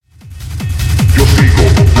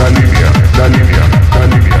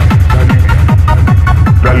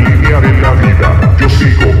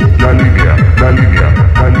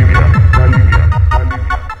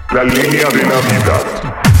línea de la vida.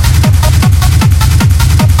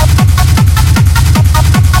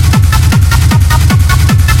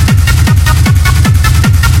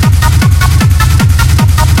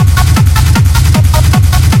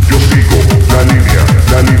 Yo sigo la línea,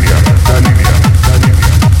 la línea, la línea, la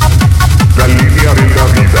línea. La línea de la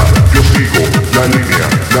vida. Yo sigo la línea,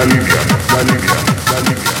 la línea, la línea, la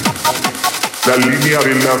línea. La línea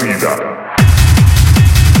de la vida.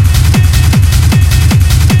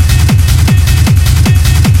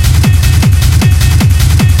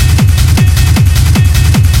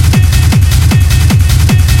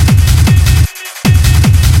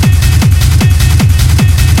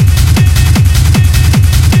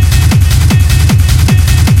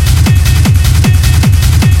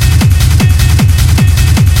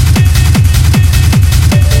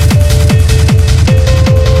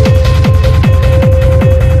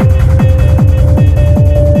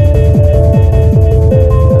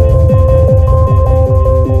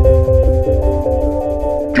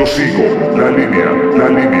 Yo sigo la línea, la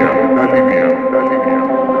línea, la línea, la línea.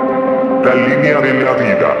 La línea de la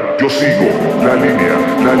vida. Yo sigo la línea,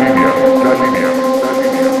 la línea, la línea, la línea.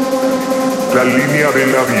 La línea de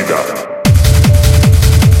la vida. Yo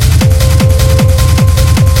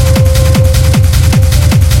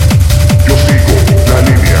sigo la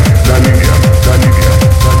línea, la línea, la línea,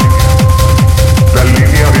 la línea. La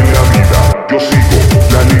línea de la vida. Yo sigo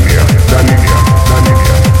la línea, la línea, la línea,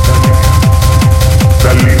 la línea.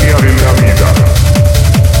 La línea de la vida.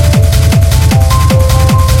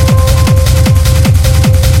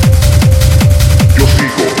 Yo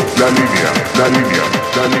sigo la línea, la línea,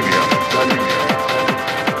 la línea, la línea.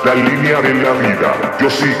 La línea de la vida. Yo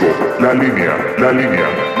sigo la línea, la línea,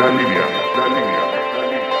 la línea, la línea.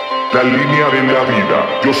 La línea de la vida.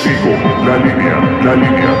 Yo sigo la línea, la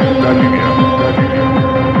línea, la línea, la línea.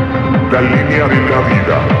 La línea de la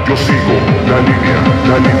vida. Yo sigo la línea,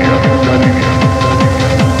 la línea, la línea.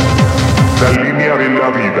 La línea de la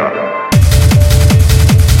vida.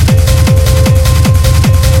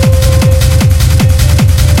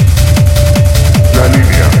 La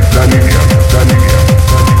línea, la línea, la línea,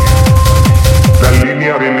 la línea. La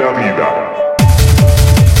línea de la vida.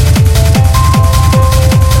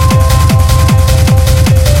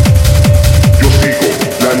 Yo sigo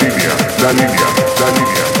la línea, la línea, la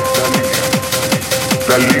línea, la línea.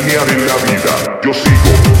 La línea de la vida. Yo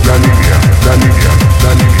sigo la línea, la línea,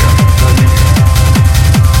 la línea.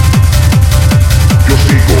 Yo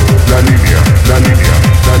sigo la línea, la línea,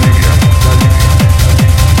 la línea, la línea.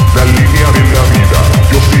 La línea de la vida.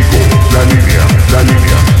 Yo sigo la línea, la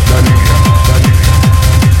línea, la línea, la línea.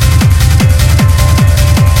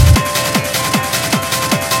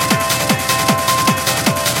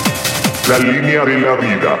 La línea de la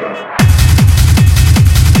vida.